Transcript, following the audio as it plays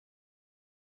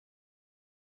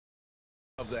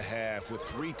of the half with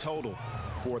 3 total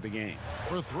for the game.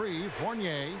 For 3,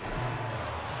 Fournier.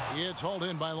 It's hauled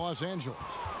in by Los Angeles.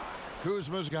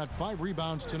 Kuzma's got 5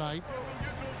 rebounds tonight.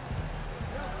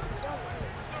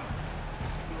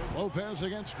 Lopez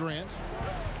against Grant.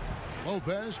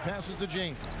 Lopez passes to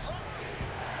James.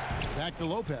 Back to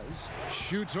Lopez.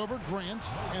 Shoots over Grant.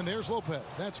 And there's Lopez.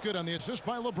 That's good on the assist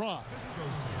by LeBron.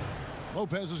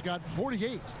 Lopez has got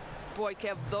 48. Boy,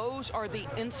 Kev, those are the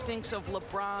instincts of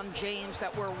LeBron James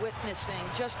that we're witnessing.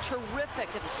 Just terrific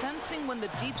at sensing when the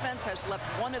defense has left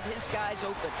one of his guys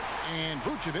open. And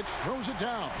Vucevic throws it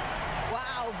down.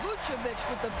 Wow, Vucevic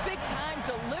with the big-time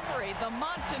delivery. The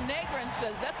Montenegrin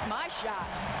says, that's my shot.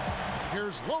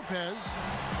 Here's Lopez.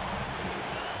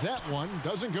 That one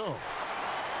doesn't go.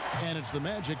 And it's the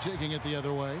Magic taking it the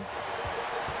other way.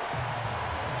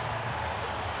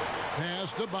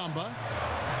 Pass to Bamba.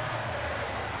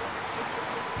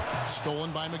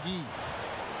 Stolen by McGee.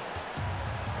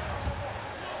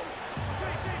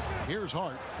 Here's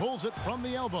Hart. Pulls it from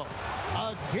the elbow.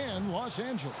 Again, Los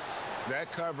Angeles.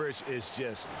 That coverage is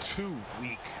just too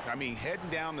weak. I mean, heading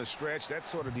down the stretch, that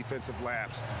sort of defensive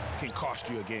lapse can cost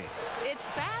you a game. It's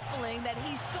baffling that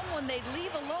he's someone they'd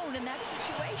leave alone in that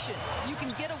situation. You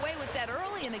can get away with that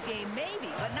early in a game,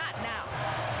 maybe, but not now.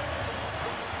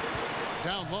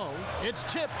 Down low, it's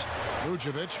tipped.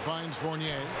 Vucevic finds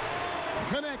Fournier.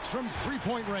 Connects from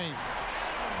three-point range.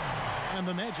 And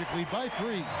the Magic lead by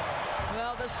 3.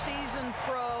 Well, the seasoned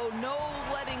pro, no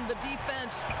letting the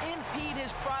defense impede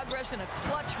his progress in a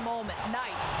clutch moment.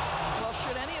 Nice. Well,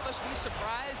 should any of us be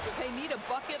surprised if they need a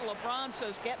bucket? LeBron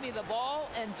says, get me the ball,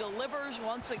 and delivers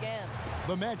once again.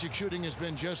 The Magic shooting has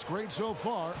been just great so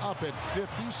far, up at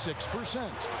 56%.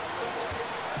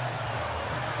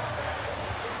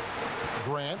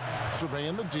 Grant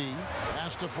surveying the D.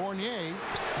 Pass to Fournier.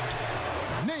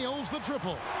 Nails the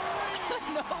triple.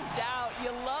 No doubt. You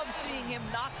love seeing him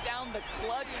knock down the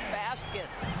clutch basket.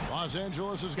 Los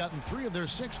Angeles has gotten 3 of their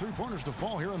 6 three-pointers to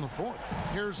fall here in the 4th.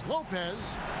 Here's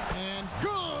Lopez. And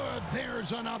good.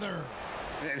 There's another.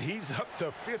 And he's up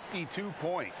to 52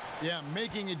 points. Yeah,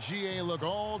 making a GA look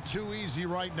all too easy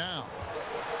right now.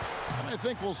 And I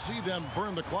think we'll see them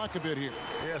burn the clock a bit here.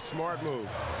 Yeah, smart move.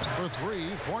 For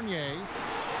 3, Fournier.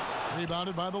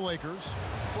 Rebounded by the Lakers.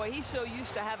 Boy, he's so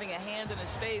used to having a hand in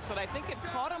his face that I think it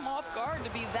caught him off guard to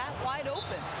be that wide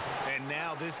open. And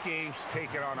now this game's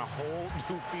taken on a whole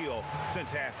new feel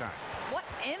since halftime. What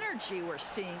energy we're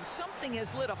seeing. Something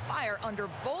has lit a fire under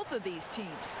both of these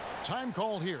teams. Time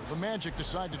called here. The Magic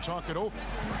decide to talk it over.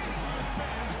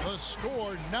 The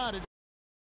score knotted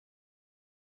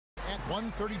at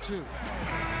 132.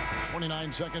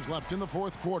 29 seconds left in the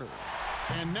 4th quarter.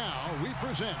 And now we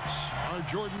present our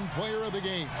Jordan Player of the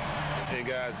Game. And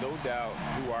guys, no doubt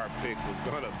who our pick was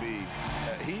going to be.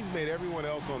 He's made everyone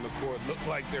else on the court look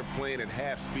like they're playing at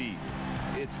half speed.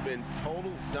 It's been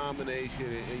total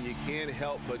domination, and you can't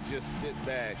help but just sit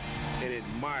back and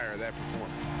admire that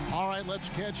performance. All right, let's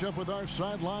catch up with our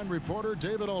sideline reporter,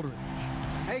 David Aldridge.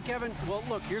 Hey, Kevin. Well,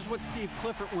 look, here's what Steve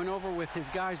Clifford went over with his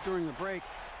guys during the break.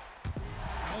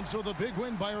 And so the big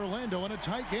win by Orlando in a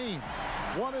tight game.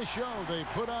 What a show they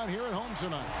put on here at home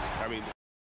tonight. I mean,